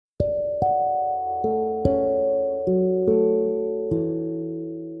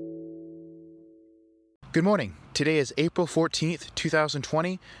Good morning. Today is April 14th,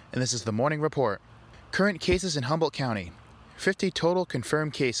 2020, and this is the Morning Report. Current cases in Humboldt County. 50 total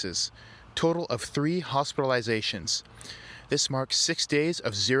confirmed cases. Total of 3 hospitalizations. This marks 6 days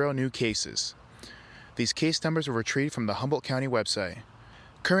of 0 new cases. These case numbers were retrieved from the Humboldt County website.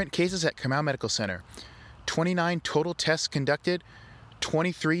 Current cases at Kamau Medical Center. 29 total tests conducted,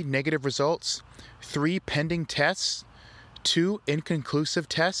 23 negative results, 3 pending tests, 2 inconclusive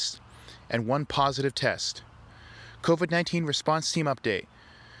tests, and 1 positive test. COVID-19 response team update.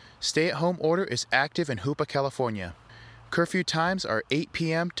 Stay-at-home order is active in Hoopa, California. Curfew times are 8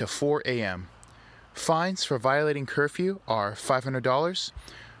 p.m. to 4 a.m. Fines for violating curfew are $500,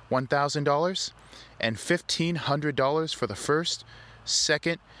 $1,000, and $1,500 for the first,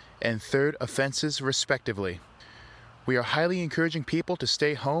 second, and third offenses, respectively. We are highly encouraging people to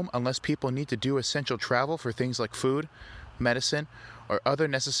stay home unless people need to do essential travel for things like food, medicine, or other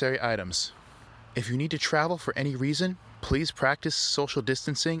necessary items. If you need to travel for any reason, please practice social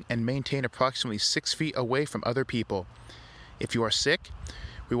distancing and maintain approximately 6 feet away from other people. If you are sick,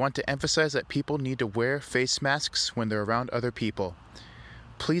 we want to emphasize that people need to wear face masks when they're around other people.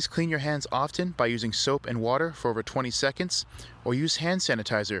 Please clean your hands often by using soap and water for over 20 seconds, or use hand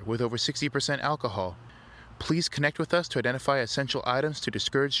sanitizer with over 60% alcohol. Please connect with us to identify essential items to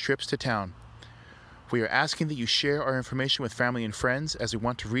discourage trips to town. We are asking that you share our information with family and friends as we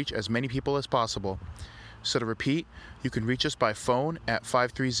want to reach as many people as possible. So to repeat, you can reach us by phone at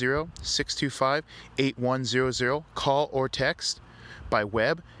 530-625-8100, call or text, by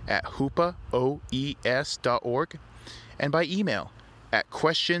web at hoopaoes.org, and by email at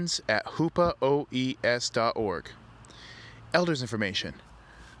questions@hoopaoes.org. Elders information.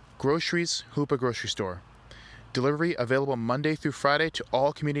 Groceries, Hoopa Grocery Store. Delivery available Monday through Friday to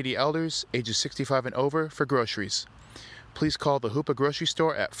all community elders ages 65 and over for groceries. Please call the Hoopa Grocery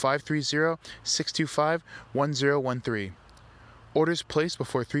Store at 530-625-1013. Orders placed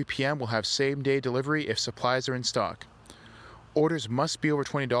before 3 p.m. will have same-day delivery if supplies are in stock. Orders must be over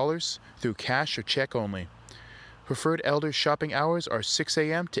 $20 through cash or check only. Preferred elders shopping hours are 6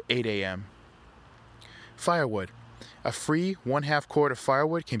 a.m. to 8 a.m. Firewood. A free 1/2 quart of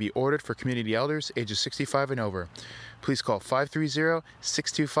firewood can be ordered for community elders ages 65 and over. Please call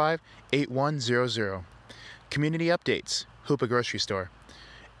 530-625-8100. Community updates. Hoopa Grocery Store.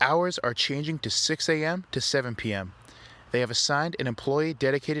 Hours are changing to 6 a.m. to 7 p.m. They have assigned an employee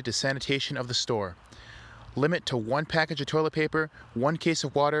dedicated to sanitation of the store. Limit to 1 package of toilet paper, 1 case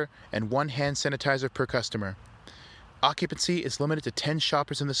of water, and 1 hand sanitizer per customer. Occupancy is limited to 10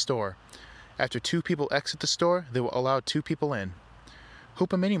 shoppers in the store. After 2 people exit the store, they will allow 2 people in.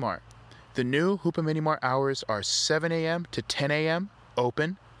 Hoopa Mini Mart. The new Hoopa Mini Mart hours are 7 a.m. to 10 a.m.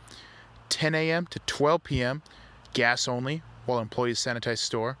 open, 10 a.m. to 12 p.m. gas only while employees sanitize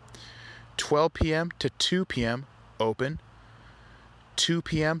store, 12 p.m. to 2 p.m. open, 2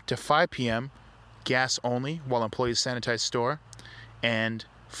 p.m. to 5 p.m. gas only while employees sanitize store, and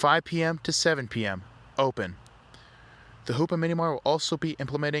 5 p.m. to 7 p.m. open. The Hoopa Mini Mart will also be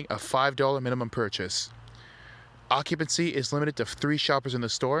implementing a $5 minimum purchase. Occupancy is limited to 3 shoppers in the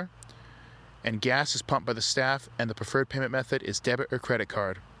store, and gas is pumped by the staff, and the preferred payment method is debit or credit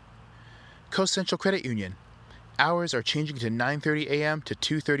card. Coast Central Credit Union. Hours are changing to 9:30 a.m. to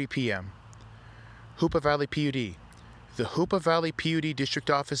 2:30 p.m. Hoopa Valley PUD. The Hoopa Valley PUD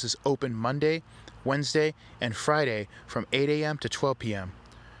District Office is open Monday, Wednesday, and Friday from 8 a.m. to 12 p.m.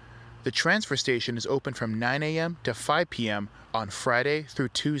 The transfer station is open from 9 a.m. to 5 p.m. on Friday through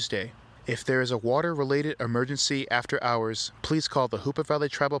Tuesday. If there is a water-related emergency after hours, please call the Hoopa Valley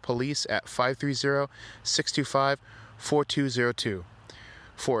Tribal Police at 530-625-4202.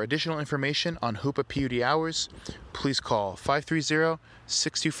 For additional information on Hoopa PUD hours, please call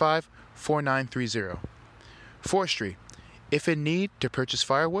 530-625-4930. Forestry. If in need to purchase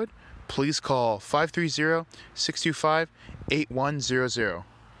firewood, please call 530-625-8100.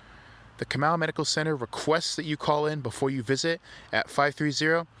 The Kamau Medical Center requests that you call in before you visit at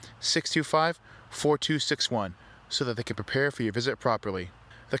 530-625-4261 so that they can prepare for your visit properly.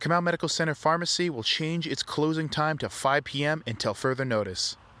 The Kamau Medical Center Pharmacy will change its closing time to 5 p.m. until further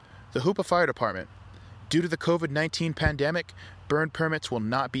notice. The Hoopa Fire Department. Due to the COVID-19 pandemic, burn permits will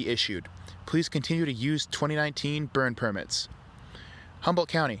not be issued. Please continue to use 2019 burn permits. Humboldt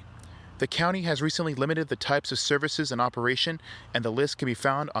County. The county has recently limited the types of services in operation, and the list can be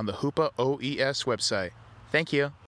found on the Hoopa OES website. Thank you.